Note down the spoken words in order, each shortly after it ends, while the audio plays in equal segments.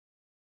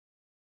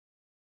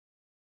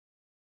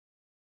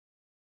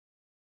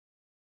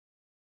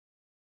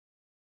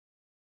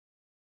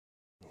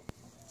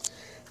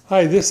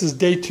Hi, this is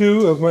day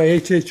 2 of my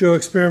HHO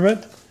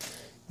experiment.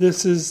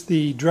 This is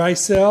the dry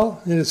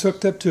cell. It is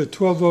hooked up to a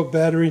 12-volt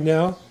battery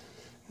now.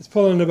 It's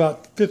pulling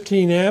about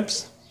 15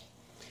 amps.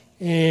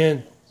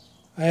 And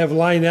I have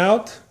line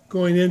out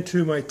going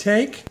into my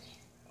tank.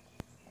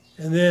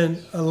 And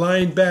then a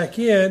line back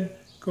in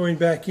going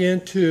back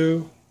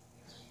into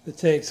the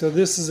tank. So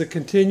this is a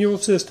continual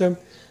system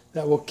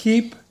that will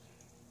keep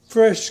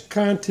fresh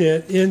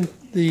content in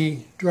the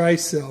dry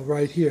cell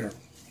right here.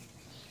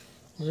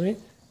 All right.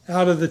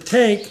 Out of the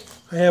tank,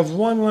 I have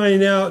one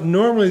line out.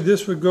 Normally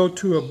this would go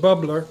to a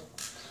bubbler,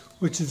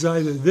 which is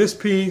either this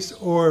piece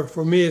or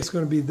for me it's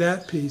going to be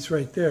that piece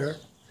right there.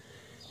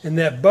 And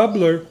that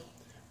bubbler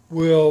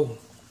will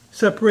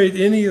separate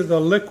any of the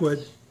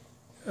liquid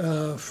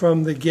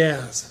from the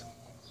gas.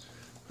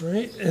 All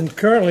right? And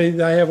currently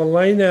I have a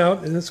line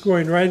out and it's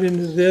going right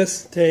into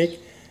this tank.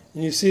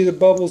 And you see the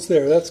bubbles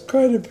there. That's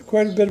quite a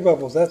bit of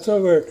bubbles. That's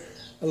over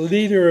a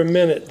liter a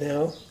minute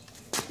now.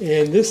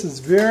 And this is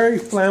very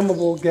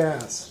flammable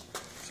gas.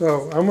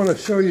 So I'm going to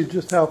show you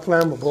just how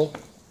flammable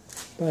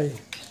by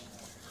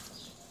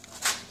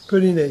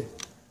putting a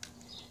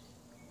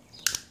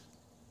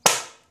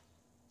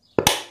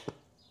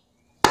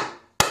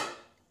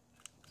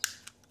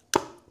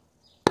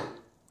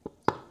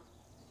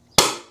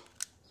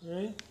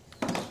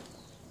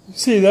You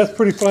see, that's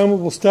pretty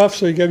flammable stuff,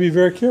 so you got to be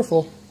very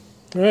careful.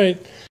 All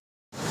right.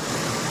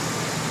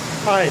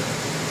 Hi.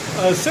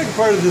 Second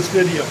part of this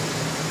video.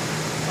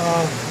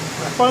 I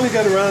finally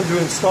got around to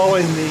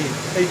installing the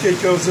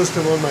HHO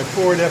system on my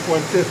Ford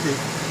F-150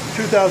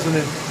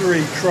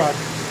 2003 truck.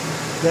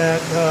 That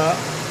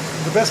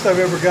the best I've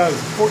ever got is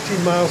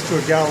 14 miles to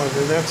a gallon,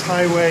 and that's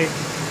highway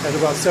at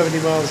about 70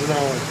 miles an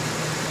hour.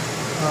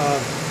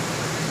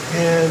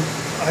 And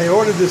I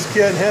ordered this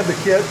kit, had the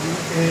kit,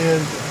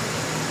 and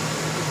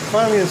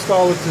finally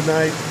installed it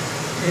tonight.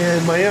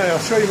 And I'll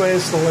show you my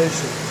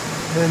installation.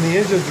 And the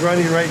engine's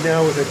running right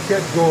now with the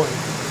kit going.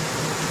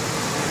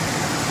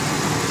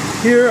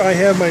 Here I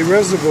have my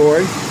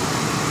reservoir,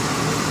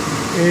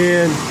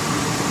 and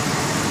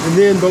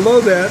then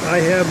below that I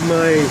have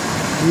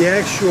the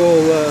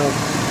actual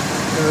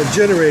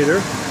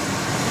generator,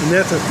 and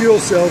that's a fuel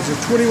cell. It's a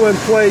 21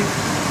 plate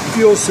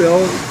fuel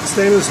cell,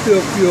 stainless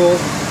steel fuel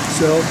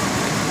cell,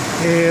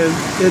 and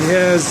it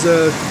has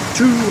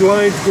 2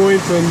 lines going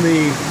from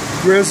the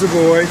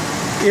reservoir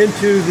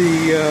into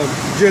the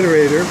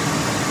generator.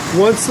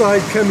 One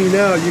side coming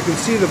out, you can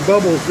see the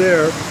bubbles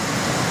there.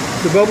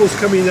 The bubbles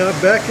coming out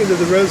back into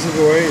the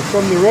reservoir, and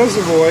from the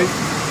reservoir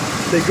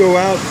they go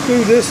out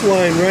through this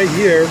line right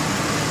here,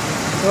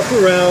 up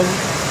around,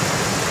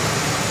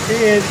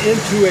 and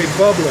into a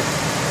bubbler.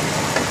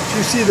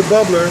 You see the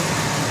bubbler,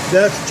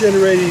 that's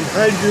generating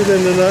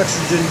hydrogen and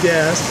oxygen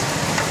gas,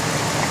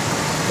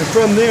 and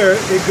from there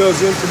it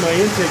goes into my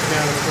intake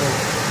manifold.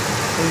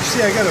 And you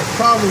see I got a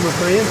problem with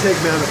my intake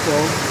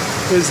manifold,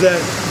 is that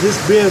this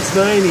bends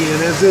 90,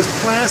 and as this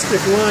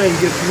plastic line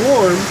gets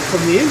warm from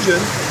the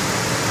engine,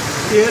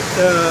 it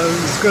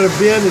is going to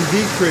bend and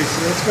decrease,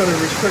 and that's going to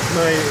restrict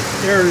my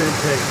air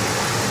intake.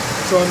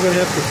 So I'm going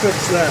to have to fix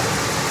that.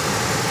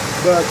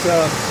 But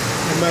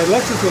in my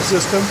electrical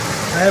system,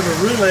 I have a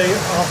relay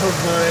off of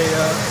my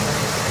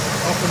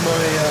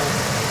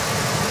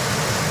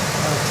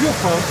fuel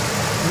pump,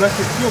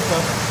 electric fuel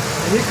pump,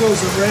 and it goes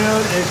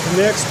around and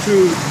connects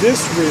to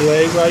this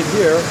relay right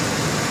here,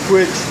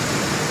 which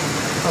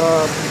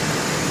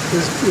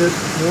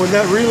when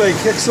that relay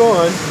kicks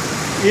on,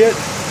 it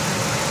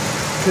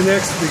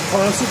connects the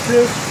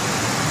positive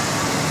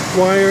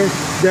wire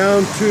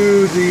down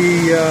to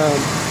the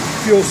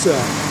fuel cell.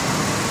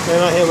 And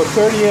I have a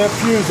 30 amp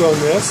fuse on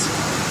this,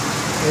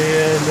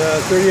 and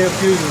 30 amp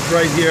fuse is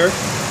right here.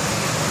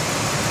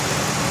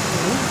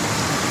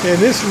 And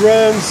this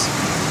runs,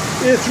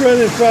 it's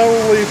running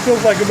probably,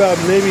 feels like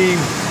about maybe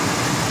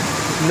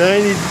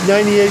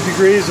 98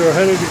 degrees or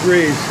 100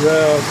 degrees,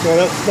 so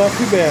that's not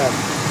too bad.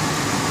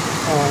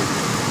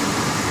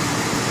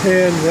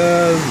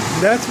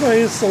 That's my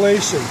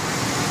installation.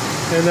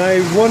 And I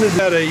wanted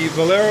at a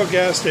Valero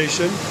gas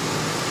station,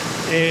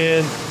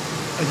 and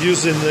I'm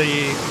using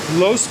the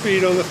low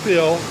speed on the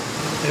fill,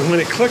 and when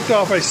it clicked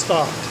off I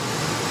stopped.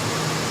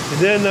 And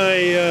then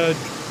I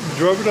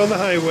drove it on the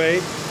highway.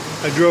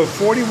 I drove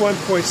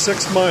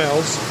 41.6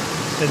 miles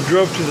and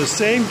drove to the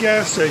same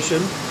gas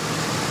station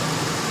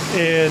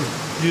and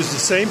used the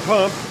same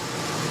pump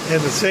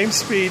and the same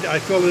speed. I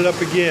filled it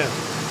up again.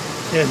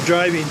 And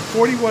driving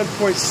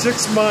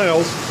 41.6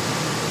 miles,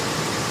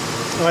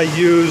 I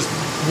used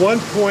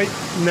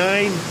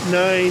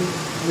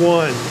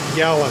 1.991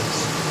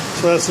 gallons.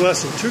 So that's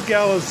less than 2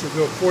 gallons to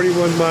go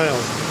 41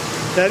 miles.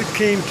 That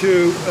came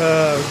to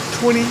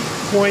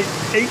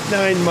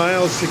 20.89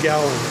 miles to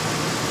gallon.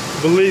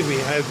 Believe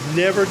me, I've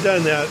never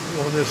done that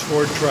on this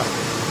Ford truck.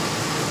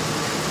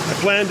 I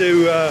plan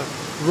to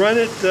run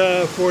it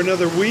for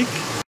another week.